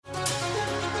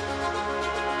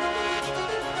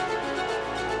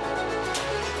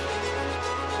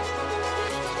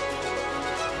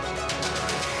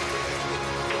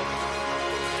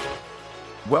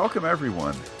Welcome,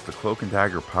 everyone, to the Cloak and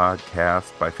Dagger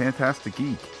podcast by Phantastic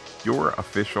Geek, your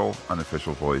official,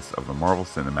 unofficial voice of the Marvel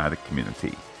Cinematic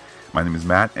community. My name is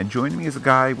Matt, and joining me is a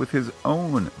guy with his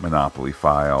own Monopoly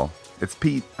file. It's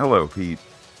Pete. Hello, Pete.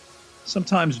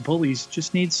 Sometimes bullies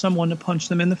just need someone to punch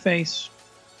them in the face.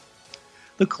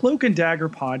 The Cloak and Dagger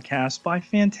podcast by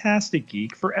Phantastic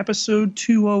Geek for episode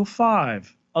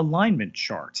 205, Alignment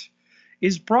Chart,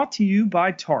 is brought to you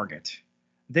by Target.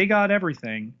 They got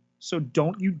everything, so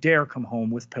don't you dare come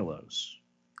home with pillows.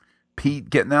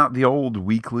 Pete, getting out the old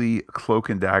weekly Cloak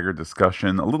and Dagger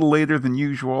discussion a little later than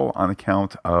usual on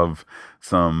account of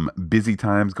some busy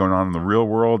times going on in the real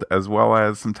world, as well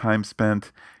as some time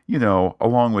spent,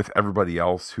 along with everybody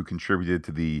else who contributed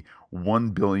to the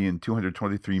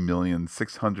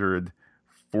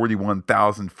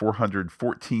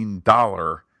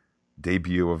 $1,223,641,414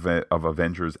 debut of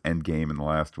Avengers Endgame in the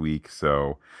last week.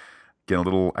 So getting a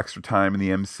little extra time in the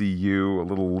MCU, a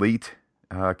little late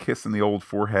kissing the old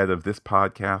forehead of this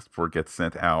podcast before it gets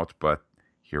sent out. But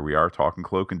here we are talking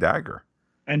Cloak and Dagger.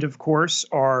 And of course,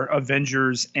 our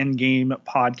Avengers Endgame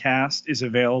podcast is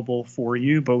available for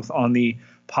you both on the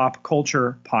Pop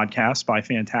Culture podcast by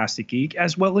Phantastic Geek,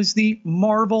 as well as the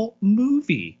Marvel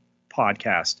Movie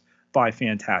podcast by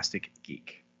Phantastic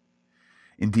Geek.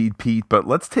 Indeed, Pete, but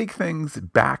let's take things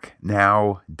back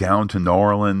now down to New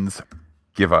Orleans.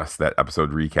 Give us that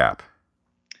episode recap.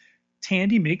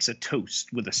 Tandy makes a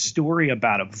toast with a story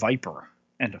about a viper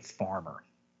and a farmer.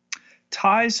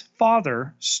 Ty's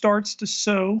father starts to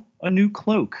sew a new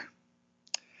cloak.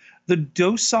 The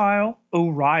docile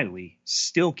O'Reilly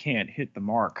still can't hit the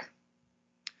mark.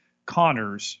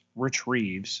 Connors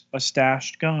retrieves a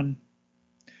stashed gun.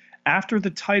 After the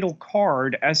title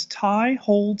card, as Ty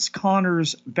holds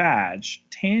Connors' badge,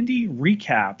 Tandy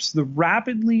recaps the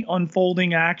rapidly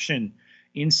unfolding action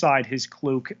inside his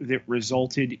cloak that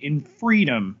resulted in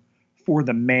freedom for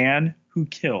the man who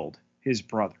killed his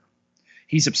brother.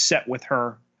 He's upset with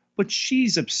her, but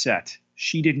she's upset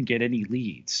she didn't get any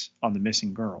leads on the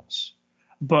missing girls.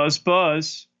 Buzz,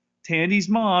 buzz. Tandy's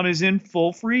mom is in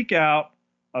full freak out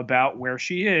about where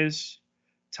she is.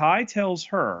 Ty tells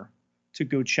her to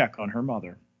go check on her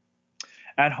mother.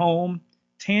 At home,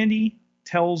 Tandy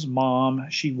tells mom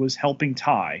she was helping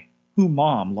Ty, who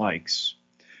mom likes.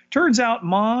 Turns out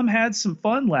mom had some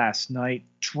fun last night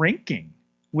drinking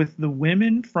with the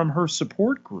women from her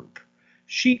support group.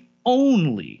 She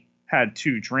only had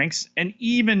 2 drinks and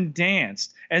even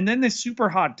danced. And then the super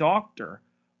hot doctor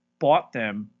bought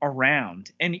them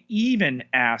around and even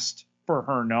asked for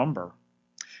her number.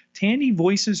 Tandy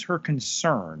voices her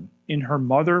concern in her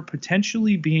mother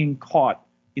potentially being caught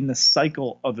in the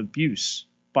cycle of abuse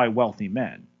by wealthy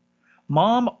men.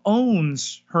 Mom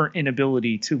owns her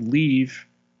inability to leave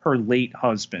her late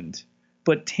husband,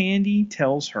 but Tandy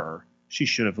tells her she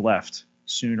should have left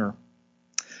sooner.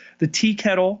 The tea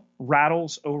kettle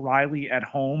rattles O'Reilly at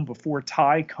home before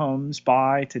Ty comes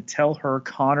by to tell her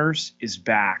Connors is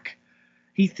back.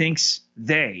 He thinks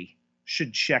they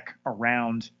should check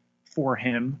around for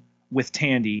him with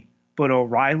Tandy, but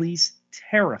O'Reilly's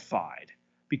terrified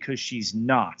because she's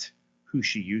not who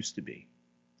she used to be.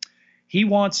 He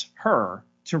wants her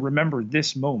to remember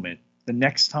this moment the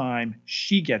next time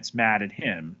she gets mad at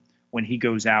him when he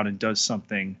goes out and does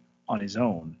something on his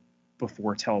own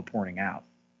before teleporting out.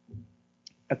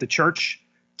 At the church,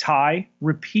 Ty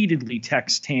repeatedly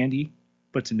texts Tandy,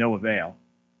 but to no avail.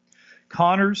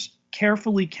 Connors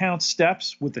carefully counts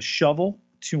steps with a shovel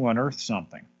to unearth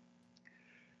something.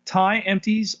 Ty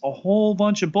empties a whole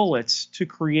bunch of bullets to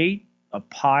create a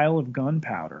pile of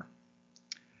gunpowder.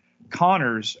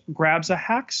 Connors grabs a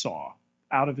hacksaw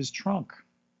out of his trunk.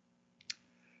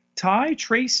 Ty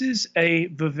traces a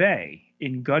Vevey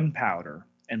in gunpowder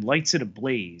and lights it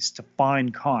ablaze to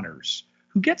find Connors,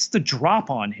 who gets the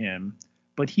drop on him,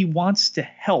 but he wants to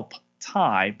help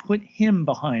Ty put him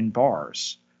behind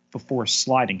bars before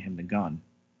sliding him the gun.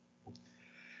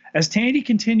 As Tandy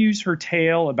continues her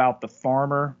tale about the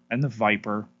farmer and the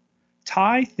viper,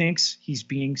 Ty thinks he's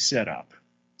being set up.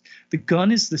 The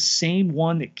gun is the same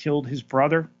one that killed his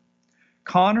brother.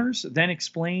 Connors then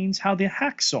explains how the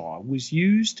hacksaw was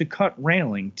used to cut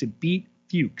railing to beat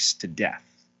Fuchs to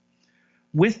death.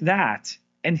 With that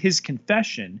and his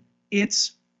confession,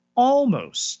 it's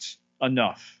almost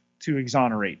enough to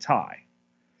exonerate Ty.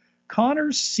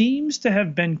 Connors seems to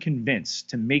have been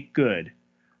convinced to make good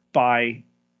by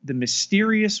the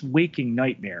mysterious waking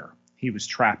nightmare he was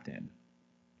trapped in.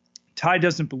 Ty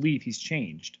doesn't believe he's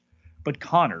changed, but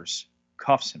Connors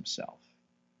cuffs himself.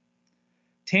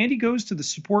 Tandy goes to the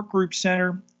support group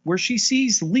center where she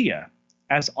sees Leah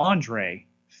as Andre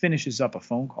finishes up a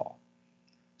phone call.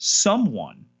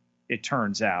 Someone it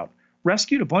turns out,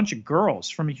 rescued a bunch of girls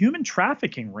from a human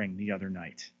trafficking ring the other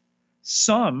night.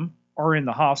 Some are in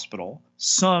the hospital,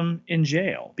 some in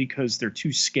jail because they're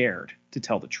too scared to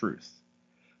tell the truth.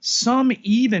 Some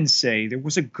even say there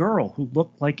was a girl who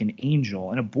looked like an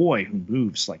angel and a boy who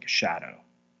moves like a shadow.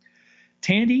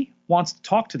 Tandy wants to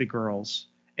talk to the girls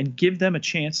and give them a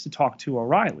chance to talk to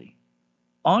O'Reilly.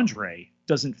 Andre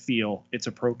doesn't feel it's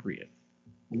appropriate.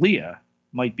 Leah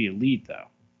might be a lead, though.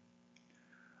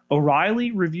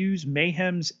 O'Reilly reviews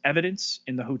Mayhem's evidence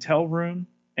in the hotel room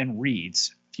and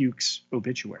reads Fuchs'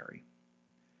 obituary.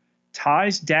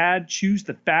 Ty's dad chews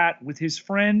the fat with his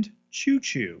friend Choo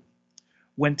Choo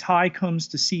when Ty comes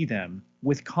to see them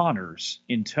with Connors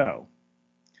in tow.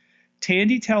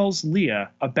 Tandy tells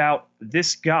Leah about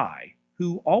this guy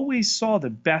who always saw the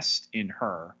best in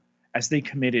her as they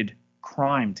committed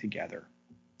crime together.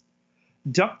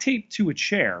 Duct taped to a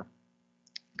chair,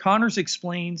 Connors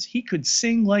explains he could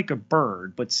sing like a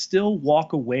bird but still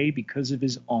walk away because of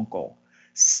his uncle,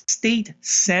 State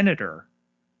Senator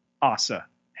Asa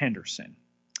Henderson.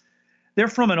 They're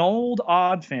from an old,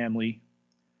 odd family.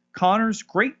 Connor's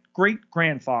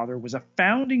great-great-grandfather was a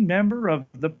founding member of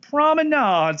the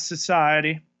Promenade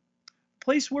Society, a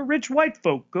place where rich white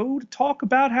folk go to talk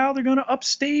about how they're going to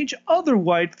upstage other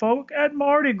white folk at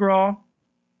Mardi Gras.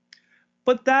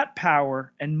 But that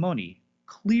power and money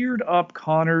cleared up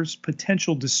Connor's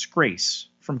potential disgrace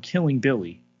from killing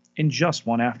Billy in just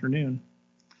one afternoon.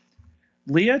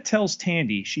 Leah tells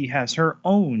Tandy she has her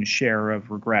own share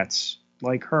of regrets,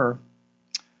 like her.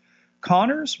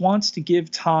 Connors wants to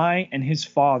give Ty and his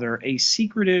father a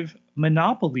secretive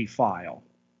Monopoly file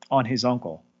on his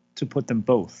uncle to put them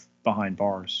both behind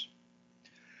bars.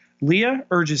 Leah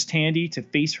urges Tandy to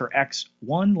face her ex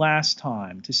one last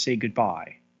time to say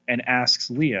goodbye and asks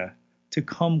Leah to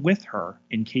come with her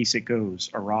in case it goes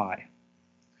awry.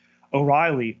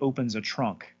 O'Reilly opens a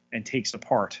trunk and takes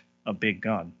apart a big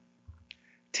gun.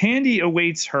 Tandy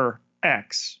awaits her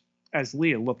ex as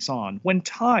Leah looks on when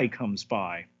Ty comes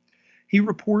by. He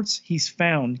reports he's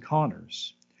found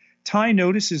Connors. Ty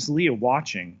notices Leah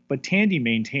watching, but Tandy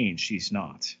maintains she's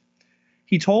not.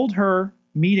 He told her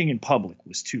meeting in public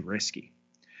was too risky.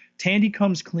 Tandy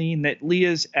comes clean that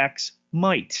Leah's ex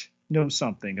might know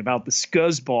something about the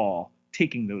scuzzball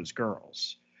taking those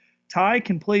girls. Ty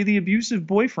can play the abusive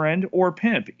boyfriend or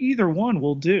pimp. Either one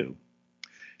will do.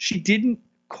 She didn't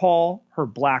call her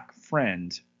black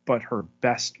friend, but her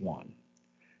best one.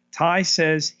 Ty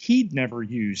says he'd never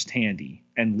use Tandy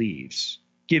and leaves,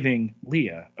 giving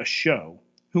Leah a show,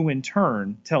 who in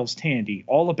turn tells Tandy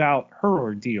all about her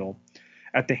ordeal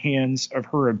at the hands of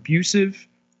her abusive,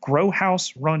 grow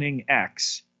house running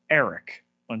ex, Eric,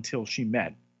 until she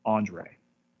met Andre.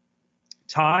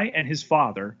 Ty and his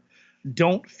father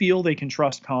don't feel they can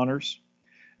trust Connors.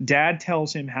 Dad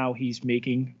tells him how he's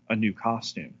making a new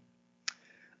costume.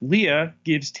 Leah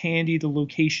gives Tandy the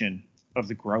location of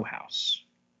the grow house.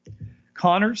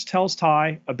 Connors tells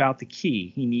Ty about the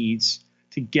key he needs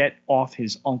to get off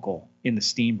his uncle in the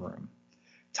steam room.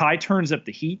 Ty turns up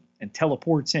the heat and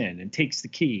teleports in and takes the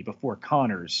key before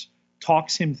Connors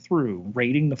talks him through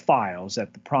raiding the files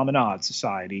at the Promenade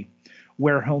Society,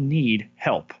 where he'll need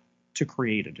help to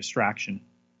create a distraction.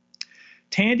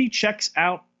 Tandy checks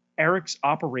out Eric's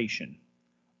operation.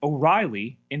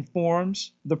 O'Reilly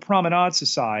informs the Promenade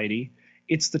Society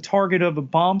it's the target of a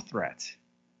bomb threat.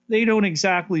 They don't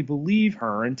exactly believe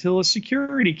her until a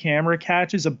security camera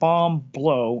catches a bomb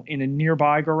blow in a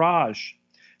nearby garage,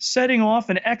 setting off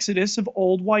an exodus of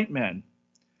old white men.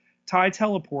 Ty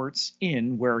teleports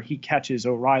in where he catches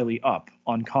O'Reilly up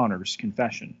on Connor's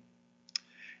confession.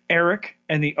 Eric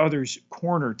and the others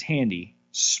corner Tandy,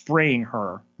 spraying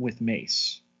her with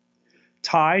mace.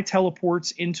 Ty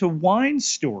teleports into wine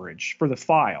storage for the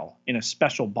file in a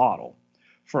special bottle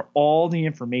for all the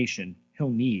information he'll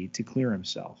need to clear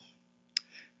himself.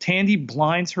 Tandy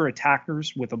blinds her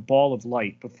attackers with a ball of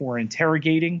light before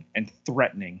interrogating and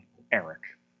threatening Eric.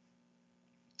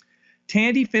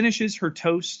 Tandy finishes her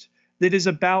toast that is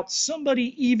about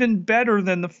somebody even better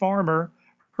than the farmer,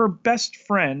 her best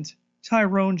friend,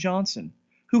 Tyrone Johnson,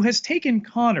 who has taken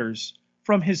Connors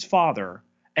from his father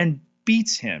and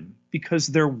beats him because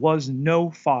there was no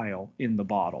file in the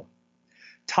bottle.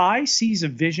 Ty sees a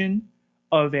vision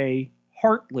of a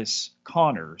heartless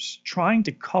Connors trying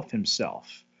to cuff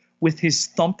himself with his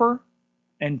thumper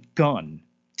and gun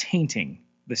tainting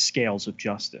the scales of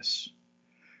justice.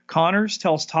 Connors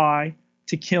tells Ty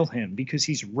to kill him because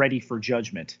he's ready for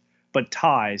judgment, but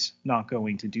Ty's not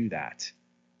going to do that.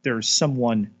 There's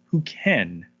someone who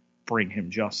can bring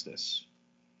him justice.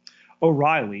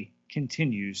 O'Reilly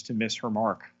continues to miss her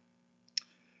mark.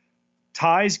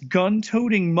 Ty's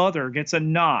gun-toting mother gets a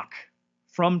knock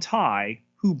from Ty,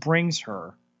 who brings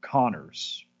her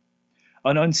Connors.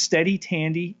 An unsteady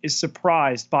Tandy is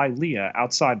surprised by Leah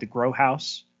outside the grow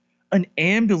house. An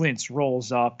ambulance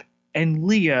rolls up, and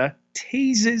Leah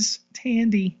tases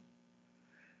Tandy.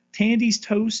 Tandy's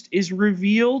toast is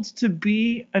revealed to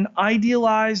be an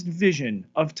idealized vision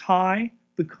of Ty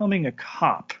becoming a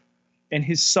cop and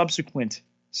his subsequent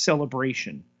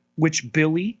celebration, which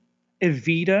Billy,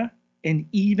 Evita, and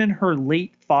even her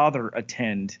late father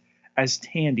attend as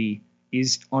Tandy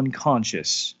is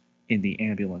unconscious in the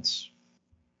ambulance.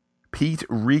 Pete,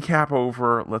 recap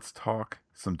over. Let's talk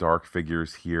some dark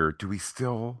figures here. Do we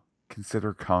still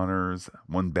consider Connors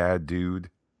one bad dude?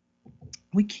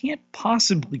 We can't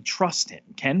possibly trust him,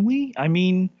 can we? I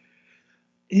mean,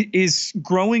 is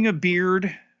growing a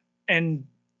beard and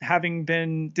having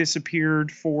been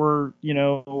disappeared for,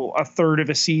 a third of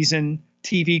a season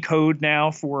TV code now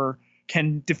for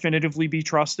can definitively be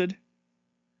trusted?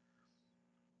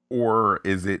 Or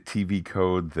is it TV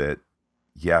code that,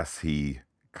 yes, he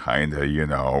kind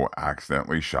of,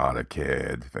 accidentally shot a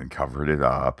kid, then covered it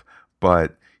up,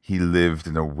 but he lived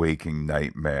in a waking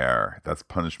nightmare? That's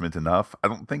punishment enough? I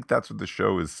don't think that's what the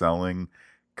show is selling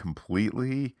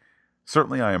completely.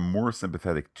 Certainly, I am more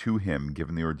sympathetic to him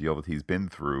given the ordeal that he's been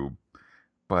through,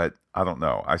 but I don't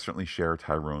know. I certainly share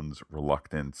Tyrone's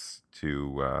reluctance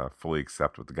to fully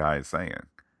accept what the guy is saying.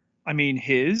 I mean,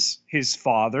 his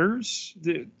father's.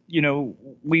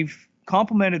 We've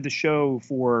complimented the show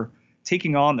for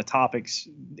taking on the topics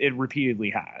it repeatedly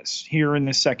has. Here in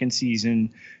the second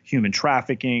season, human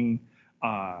trafficking,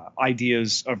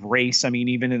 ideas of race. I mean,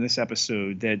 even in this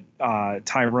episode, that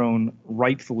Tyrone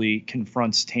rightfully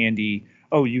confronts Tandy.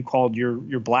 Oh, you called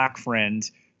your black friend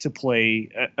to play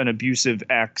an abusive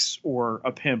ex or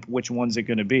a pimp. Which one's it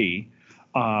going to be?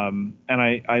 And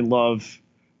I love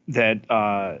that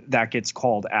that gets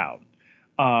called out.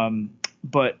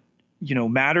 But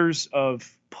matters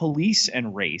of police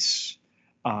and race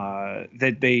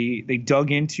that they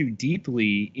dug into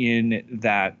deeply in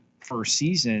that first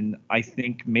season, I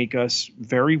think make us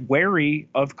very wary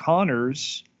of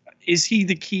Connors. Is he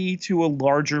the key to a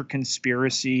larger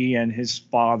conspiracy and his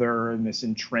father and this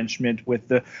entrenchment with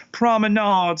the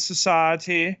Promenade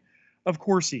Society? Of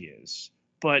course he is.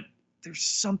 But there's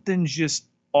something just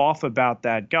off about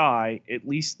that guy, at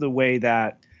least the way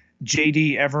that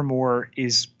JD Evermore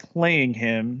is playing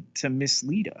him to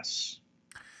mislead us.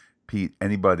 Pete,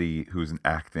 anybody who's an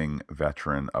acting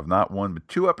veteran of not one but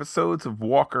two episodes of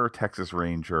Walker, Texas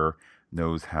Ranger,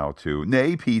 knows how to,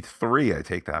 nay, Pete, three, I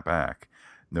take that back,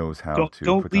 knows how to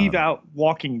don't leave out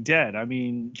Walking Dead. I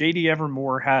mean, JD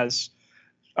Evermore has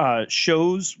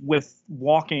shows with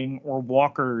walking or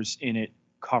walkers in it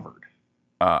covered.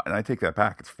 And I take that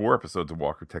back. It's 4 episodes of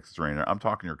Walker, Texas Ranger. I'm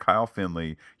talking your Kyle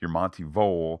Finley, your Monty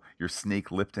Vole, your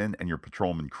Snake Lipton, and your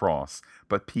Patrolman Cross.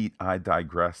 But Pete, I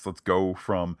digress. Let's go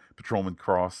from Patrolman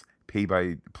Cross, played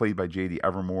by J.D.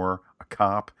 Evermore, a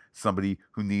cop, somebody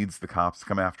who needs the cops to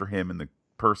come after him in the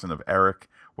person of Eric.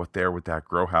 What there with that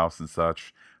grow house and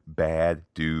such. Bad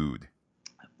dude.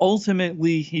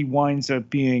 Ultimately, he winds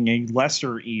up being a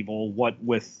lesser evil, what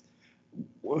with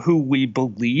who we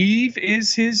believe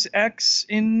is his ex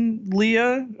in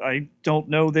Leah. I don't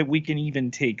know that we can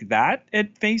even take that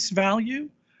at face value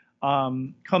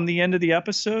come the end of the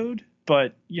episode.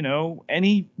 But,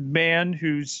 any man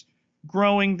who's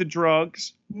growing the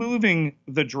drugs, moving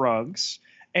the drugs,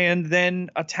 and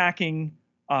then attacking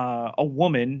a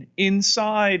woman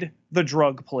inside the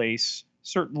drug place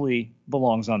certainly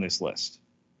belongs on this list.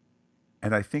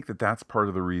 And I think that that's part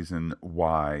of the reason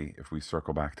why, if we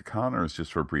circle back to Connors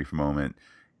just for a brief moment,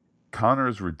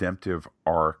 Connor's redemptive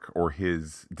arc or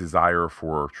his desire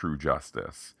for true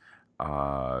justice,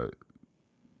 the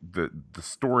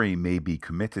story may be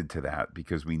committed to that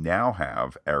because we now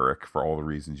have Eric, for all the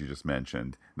reasons you just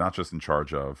mentioned, not just in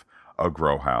charge of a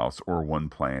grow house or one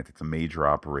plant. It's a major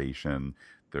operation.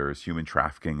 There's human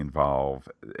trafficking involved,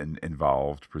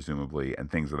 presumably,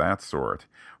 and things of that sort.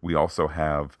 We also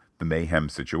have the Mayhem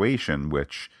situation,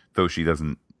 which, though she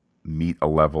doesn't meet a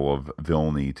level of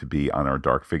villainy to be on our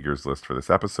dark figures list for this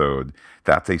episode,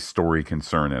 that's a story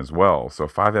concern as well. So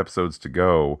 5 episodes to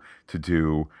go to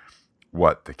do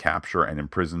the capture and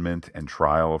imprisonment and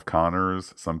trial of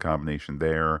Connors, some combination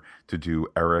there, to do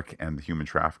Eric and the human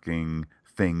trafficking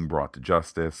thing brought to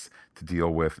justice, to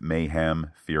deal with Mayhem,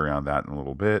 theory on that in a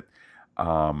little bit.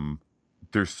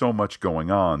 There's so much going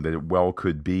on that it well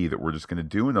could be that we're just going to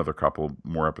do another couple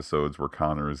more episodes where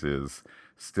Connors is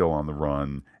still on the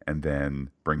run and then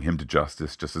bring him to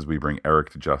justice just as we bring Eric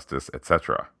to justice,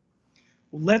 etc.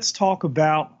 Let's talk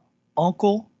about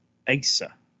Uncle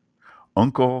Asa.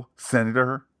 Uncle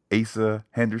Senator Asa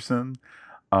Henderson.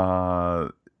 Uh,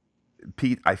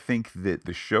 Pete, I think that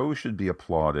the show should be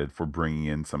applauded for bringing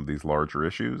in some of these larger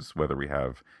issues, whether we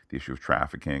have the issue of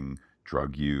trafficking,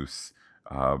 drug use,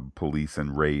 police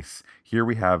and race. Here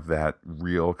we have that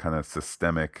real kind of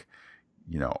systemic,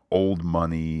 old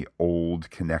money, old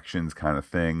connections kind of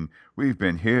thing. We've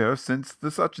been here since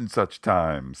the such and such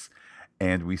times.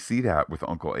 And we see that with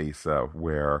Uncle Asa,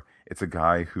 where it's a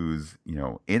guy who's,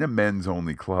 in a men's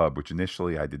only club, which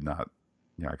initially I did not,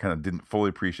 I kind of didn't fully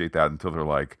appreciate that until they're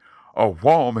like, a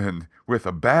woman with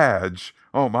a badge.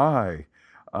 Oh my.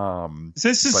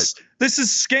 This But is this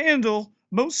is scandal,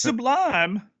 most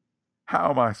sublime. how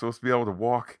am I supposed to be able to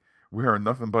walk wearing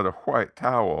nothing but a white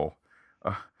towel?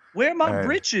 Uh, Where are my and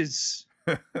britches?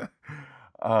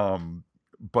 um,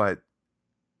 but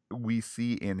we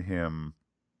see in him,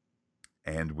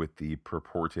 and with the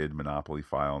purported monopoly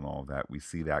file and all of that, we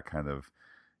see that kind of,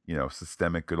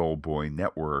 systemic good old boy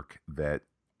network that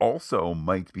also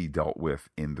might be dealt with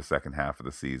in the second half of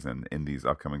the season in these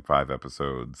upcoming 5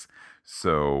 episodes.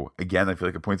 So again, I feel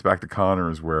like it points back to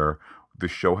Connors, where the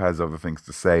show has other things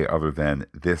to say other than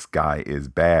this guy is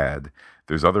bad.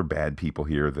 There's other bad people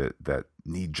here that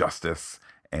need justice,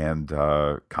 and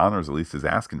Connors at least is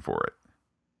asking for it.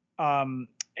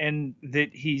 And that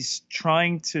he's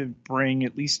trying to bring,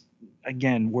 at least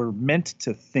again, we're meant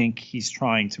to think he's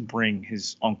trying to bring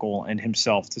his uncle and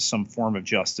himself to some form of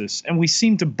justice. And we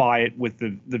seem to buy it with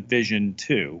the vision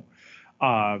too,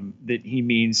 that he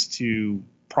means to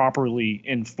properly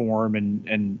inform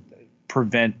and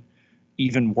prevent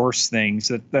even worse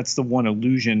things. That's the one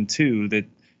illusion too, that,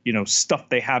 stuff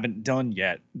they haven't done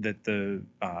yet, that the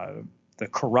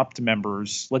corrupt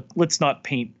members, let's not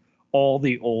paint all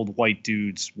the old white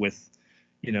dudes with,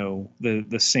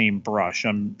 the same brush.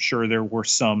 I'm sure there were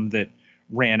some that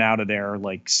ran out of there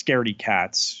like scaredy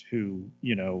cats who,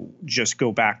 just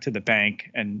go back to the bank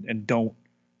and don't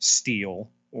steal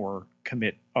or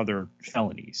commit other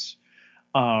felonies.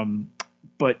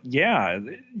 But yeah,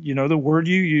 the word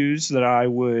you use that I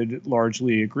would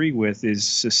largely agree with is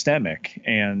systemic.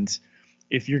 And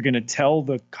if you're going to tell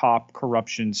the cop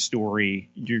corruption story,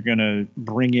 you're going to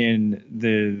bring in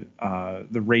the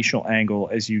racial angle,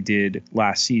 as you did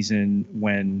last season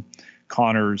when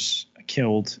Connors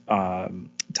killed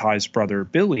Ty's brother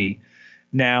Billy.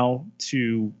 Now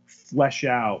to flesh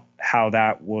out how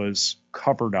that was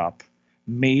covered up,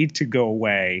 made to go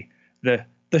away, the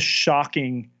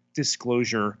shocking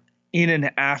disclosure in an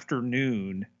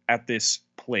afternoon at this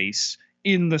place,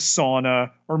 in the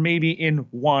sauna, or maybe in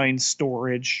wine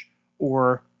storage,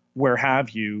 or where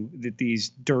have you, that these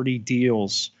dirty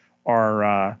deals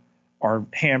are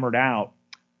hammered out.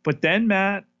 But then,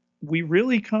 Matt, we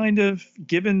really kind of,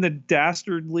 given the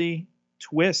dastardly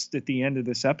twist at the end of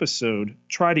this episode,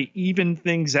 try to even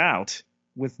things out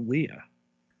with Leah.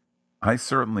 I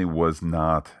certainly was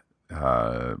not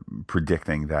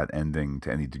predicting that ending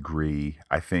to any degree.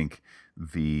 I think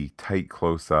the tight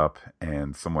close up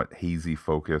and somewhat hazy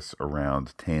focus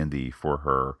around Tandy for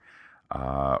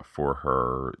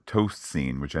her toast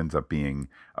scene, which ends up being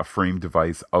a frame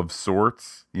device of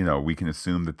sorts. We can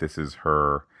assume that this is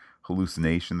her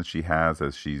hallucination that she has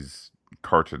as she's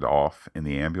carted off in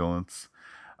the ambulance.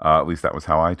 At least that was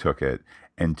how I took it.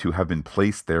 And to have been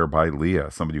placed there by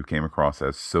Leah, somebody who came across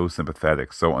as so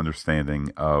sympathetic, so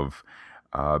understanding of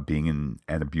being in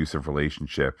an abusive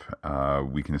relationship,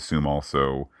 we can assume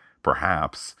also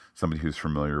perhaps somebody who's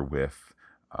familiar with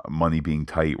money being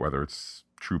tight, whether it's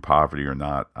true poverty or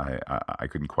not. I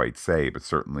couldn't quite say, but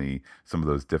certainly some of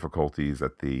those difficulties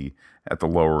at the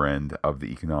lower end of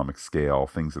the economic scale,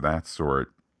 things of that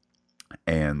sort.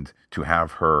 And to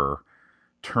have her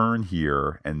turn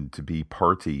here and to be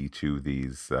party to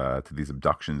these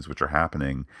abductions which are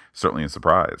happening, certainly a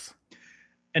surprise.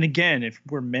 And again, if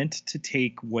we're meant to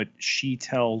take what she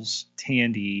tells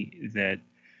Tandy, that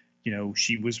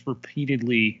she was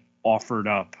repeatedly offered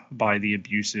up by the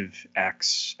abusive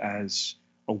ex as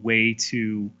a way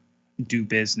to do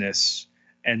business,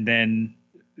 and then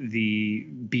the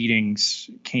beatings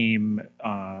came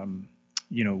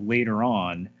later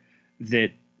on,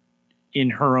 that in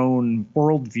her own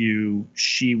worldview,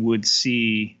 she would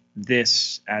see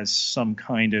this as some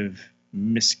kind of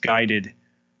misguided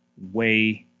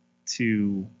way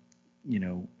to,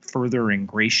 further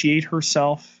ingratiate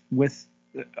herself with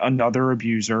another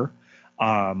abuser,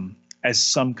 as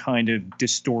some kind of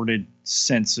distorted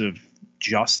sense of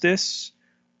justice,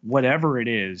 whatever it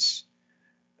is.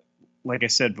 Like I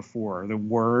said before, the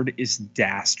word is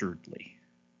dastardly.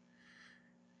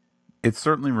 It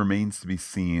certainly remains to be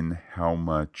seen how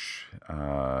much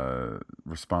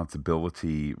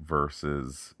responsibility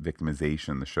versus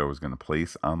victimization the show is going to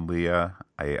place on Leah.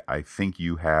 I think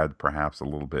you had perhaps a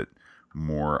little bit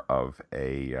more of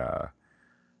a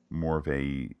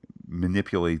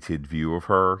manipulated view of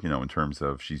her, in terms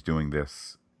of she's doing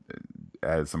this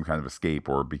as some kind of escape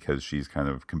or because she's kind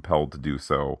of compelled to do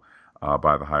so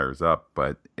by the higher up.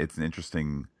 But it's an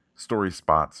interesting story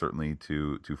spot, certainly,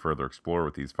 to further explore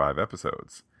with these 5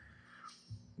 episodes.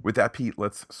 With that, Pete,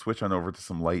 let's switch on over to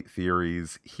some light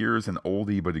theories. Here's an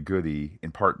oldie but a goodie,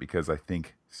 in part because I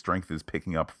think strength is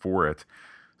picking up for it.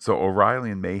 So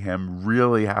O'Reilly and Mayhem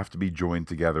really have to be joined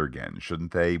together again,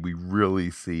 shouldn't they? We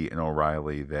really see in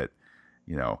O'Reilly that,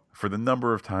 for the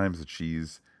number of times that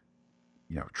she's,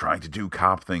 trying to do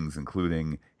cop things,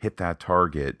 including hit that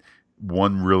target,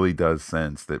 one really does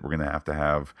sense that we're going to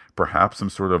have perhaps some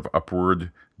sort of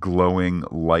upward glowing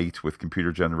light with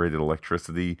computer generated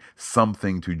electricity,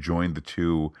 something to join the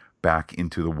two back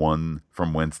into the one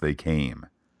from whence they came.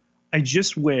 I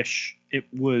just wish it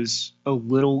was a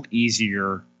little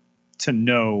easier to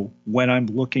know when I'm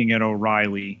looking at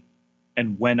O'Reilly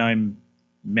and when I'm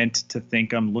meant to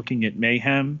think I'm looking at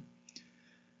Mayhem.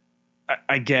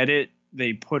 I get it.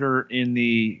 They put her in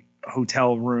the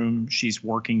hotel room. She's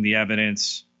working the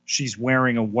evidence. She's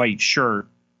wearing a white shirt.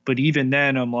 But even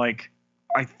then, I'm like,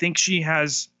 I think she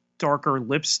has darker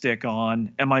lipstick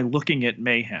on. Am I looking at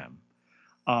Mayhem?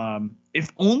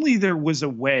 If only there was a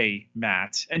way,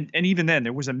 Matt, and even then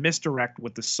there was a misdirect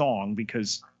with the song,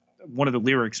 because one of the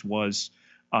lyrics was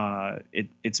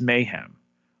it's Mayhem.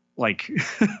 Like,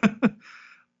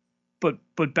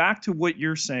 but back to what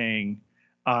you're saying,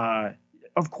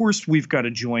 of course we've got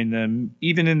to join them.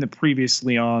 Even in the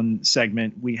previously on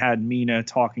segment, we had Mina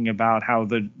talking about how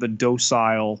the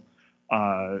docile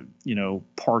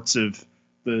parts of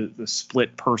the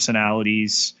split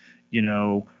personalities,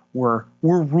 were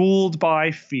ruled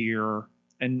by fear,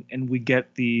 and we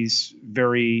get these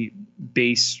very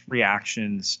base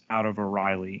reactions out of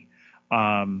O'Reilly.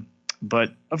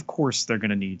 But of course they're going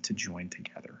to need to join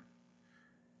together.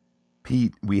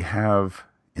 Pete, we have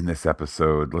in this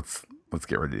episode, let's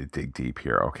get ready to dig deep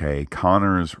here, okay?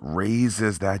 Connors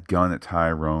raises that gun at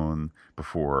Tyrone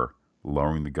before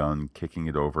lowering the gun, kicking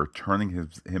it over, turning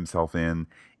himself in.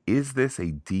 Is this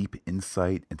a deep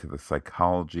insight into the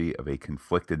psychology of a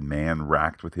conflicted man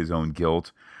racked with his own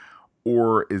guilt,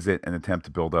 or is it an attempt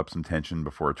to build up some tension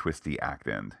before a twisty act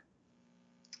end?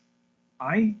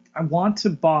 I want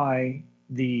to buy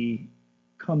the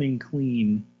coming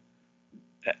clean.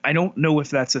 I don't know if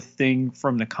that's a thing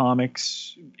from the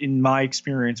comics. In my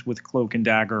experience with Cloak and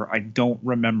Dagger, I don't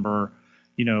remember,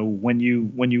 when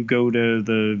you go to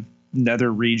the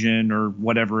nether region or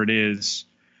whatever it is.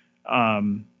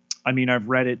 I've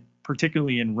read it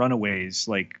particularly in Runaways,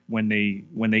 like when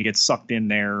they get sucked in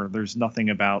there, there's nothing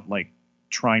about like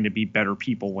trying to be better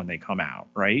people when they come out,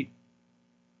 right?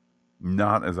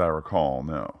 Not as I recall,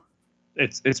 no.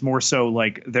 It's more so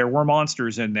like there were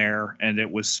monsters in there and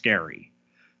it was scary.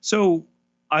 So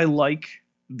I like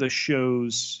the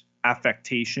show's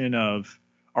affectation of,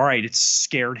 all right, it's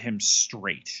scared him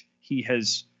straight. He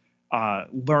has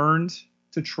learned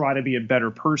to try to be a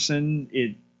better person.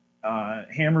 It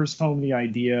hammers home the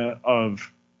idea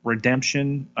of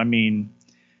redemption. I mean,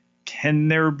 can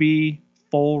there be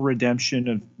full redemption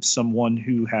of someone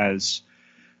who has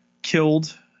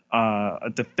killed a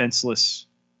defenseless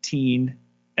teen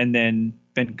and then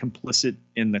been complicit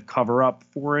in the cover up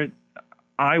for it?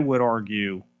 I would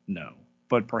argue no,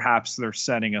 but perhaps they're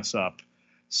setting us up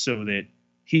so that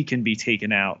he can be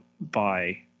taken out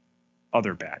by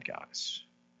other bad guys.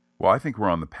 Well, I think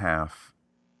we're on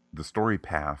the story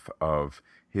path of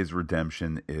his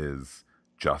redemption is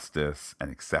justice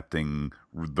and accepting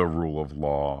the rule of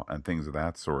law and things of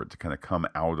that sort, to kind of come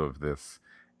out of this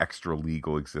extra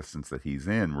legal existence that he's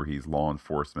in, where he's law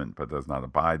enforcement but does not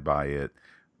abide by it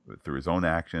through his own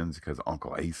actions because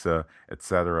Uncle Asa,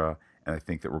 etc. And I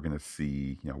think that we're going to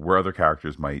see, where other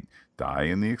characters might die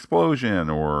in the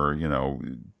explosion or,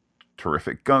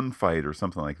 terrific gunfight or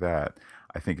something like that.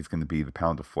 I think it's going to be the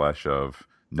pound of flesh of,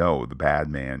 no, the bad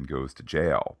man goes to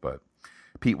jail. But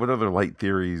Pete, what other light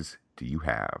theories do you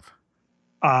have?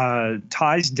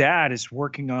 Ty's dad is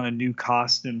working on a new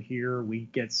costume here. We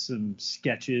get some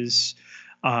sketches,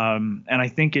 and I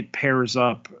think it pairs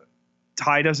up.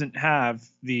 Ty doesn't have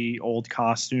the old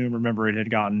costume. Remember, it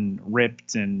had gotten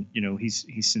ripped, and he's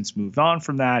since moved on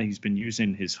from that. He's been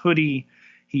using his hoodie.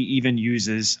 He even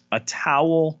uses a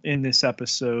towel in this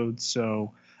episode.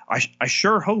 So I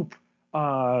sure hope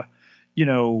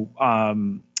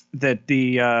that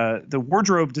the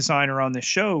wardrobe designer on the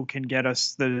show can get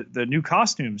us the new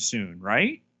costumes soon,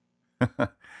 right?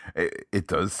 It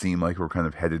does seem like we're kind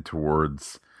of headed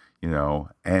towards,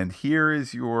 and here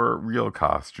is your real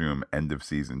costume, end of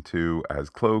season 2, as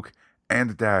Cloak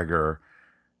and Dagger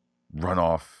run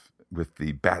off with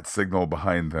the bat signal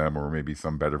behind them, or maybe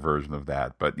some better version of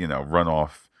that, but, run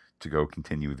off to go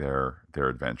continue their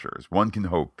adventures. One can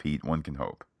hope, Pete, one can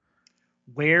hope.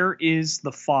 Where is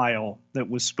the file that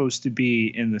was supposed to be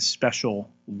in the special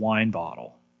wine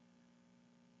bottle?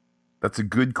 That's a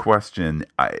good question.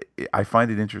 I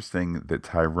find it interesting that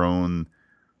Tyrone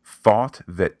thought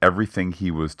that everything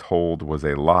he was told was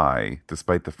a lie,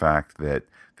 despite the fact that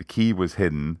the key was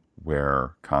hidden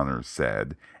where Connors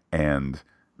said, and,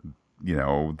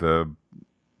 the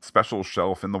special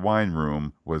shelf in the wine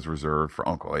room was reserved for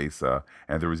Uncle Asa,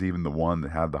 and there was even the one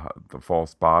that had the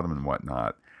false bottom and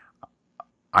whatnot.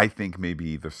 I think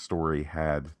maybe the story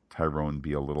had Tyrone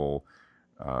be a little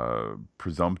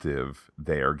presumptive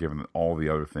there, given that all the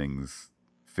other things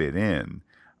fit in.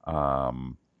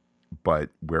 But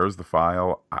where's the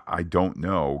file? I don't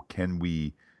know. Can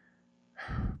we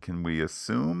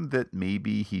assume that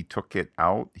maybe he took it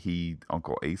out?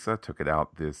 Uncle Asa took it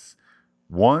out this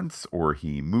once, or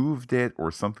he moved it,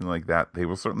 or something like that. They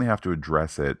will certainly have to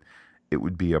address it. It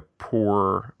would be a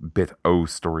poor bit of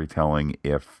storytelling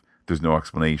if there's no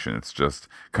explanation. It's just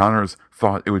Connors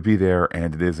thought it would be there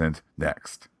and it isn't.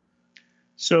 Next.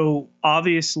 So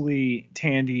obviously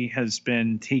Tandy has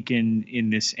been taken in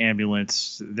this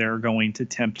ambulance. They're going to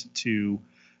attempt to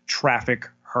traffic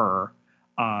her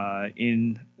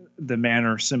in the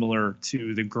manner similar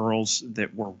to the girls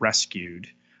that were rescued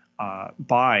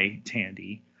by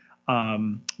Tandy.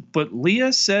 But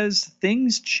Leah says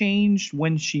things changed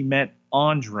when she met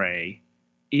Andre.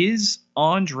 Is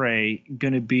Andre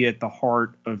going to be at the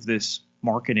heart of this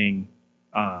marketing,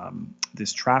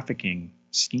 this trafficking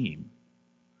scheme?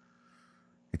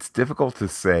 It's difficult to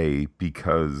say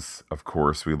because, of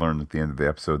course, we learned at the end of the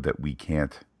episode that we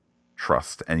can't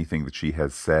trust anything that she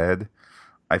has said.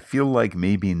 I feel like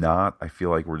maybe not. I feel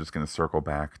like we're just going to circle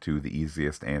back to the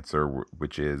easiest answer,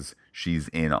 which is she's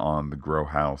in on the grow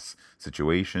house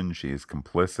situation. She is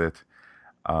complicit.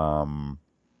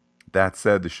 That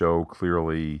said, the show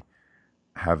clearly,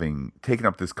 having taken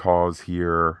up this cause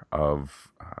here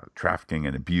of trafficking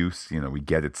and abuse, we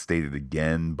get it stated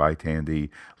again by Tandy.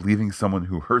 Leaving someone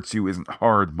who hurts you isn't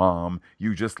hard, Mom.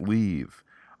 You just leave.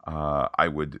 I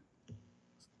would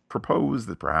propose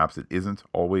that perhaps it isn't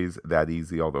always that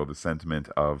easy, although the sentiment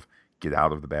of get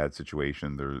out of the bad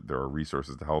situation, there are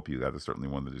resources to help you, that is certainly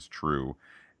one that is true,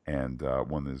 and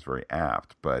one that is very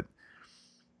apt. But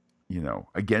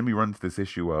again, we run into this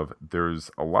issue of there's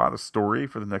a lot of story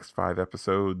for the next 5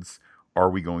 episodes. Are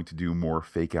we going to do more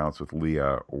fake outs with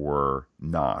Leah or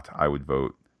not? I would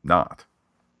vote not.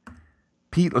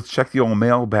 Pete, let's check the old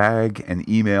mailbag. An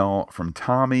email from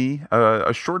Tommy.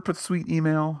 A short but sweet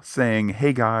email saying,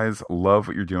 "Hey guys, love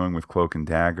what you're doing with Cloak and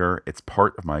Dagger. It's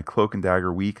part of my Cloak and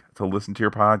Dagger week to listen to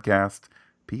your podcast."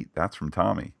 Pete, that's from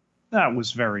Tommy. That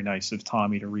was very nice of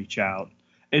Tommy to reach out.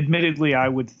 Admittedly, I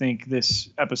would think this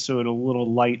episode a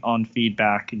little light on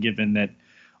feedback, given that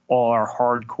all our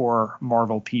hardcore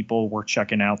Marvel people were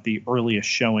checking out the earliest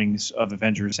showings of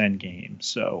Avengers Endgame.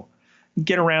 So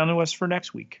get around to us for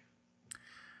next week.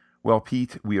 Well,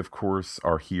 Pete, we, of course,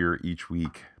 are here each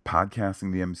week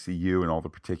podcasting the MCU and all the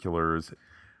particulars,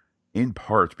 in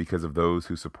part because of those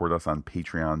who support us on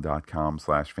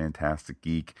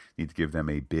patreon.com/fantasticgeek. Need to give them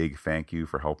a big thank you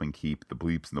for helping keep the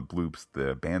bleeps and the bloops,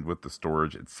 the bandwidth, the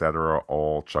storage, etc.,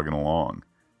 all chugging along.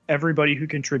 Everybody who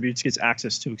contributes gets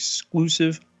access to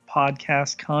exclusive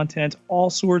podcast content, all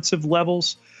sorts of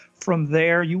levels. From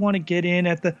there, you want to get in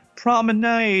at the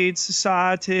Promenade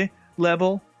Society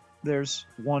level. There's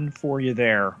one for you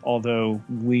there, although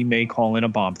we may call in a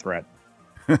bomb threat.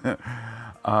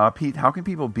 Pete, how can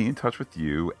people be in touch with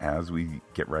you as we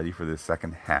get ready for the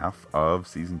second half of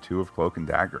season 2 of Cloak and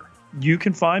Dagger? You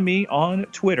can find me on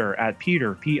Twitter at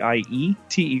Peter, P-I-E-T-E-R-J,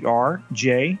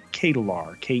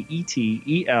 Ketelar,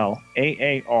 K-E-T-E-L-A-A-R,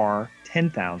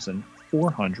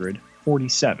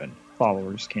 10,447.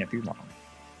 Followers can't be wrong.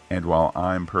 And while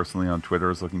I'm personally on Twitter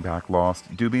as Looking Back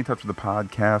Lost, do be in touch with the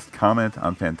podcast. Comment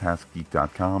on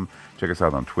FantasticGeek.com. Check us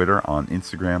out on Twitter, on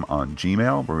Instagram, on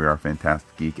Gmail, where we are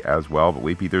Fantastic Geek as well. But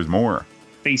wait, Pete, there's more.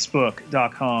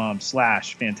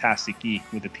 Facebook.com/FantasticGeek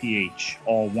with a PH,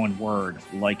 all one word,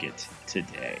 like it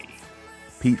today.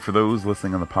 Pete, for those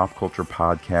listening on the Pop Culture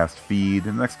Podcast feed,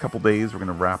 in the next couple days, we're going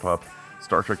to wrap up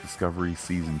Star Trek Discovery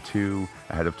Season 2,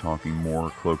 ahead of talking more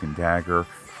Cloak and Dagger.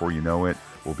 Before you know it,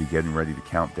 we'll be getting ready to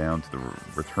count down to the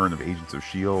return of Agents of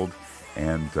S.H.I.E.L.D.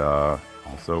 and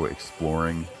also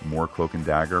exploring more Cloak and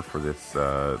Dagger for this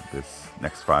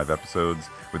next 5 episodes.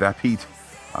 With that, Pete,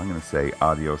 I'm going to say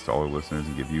adios to all our listeners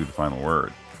and give you the final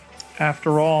word.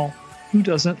 After all, who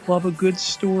doesn't love a good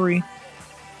story?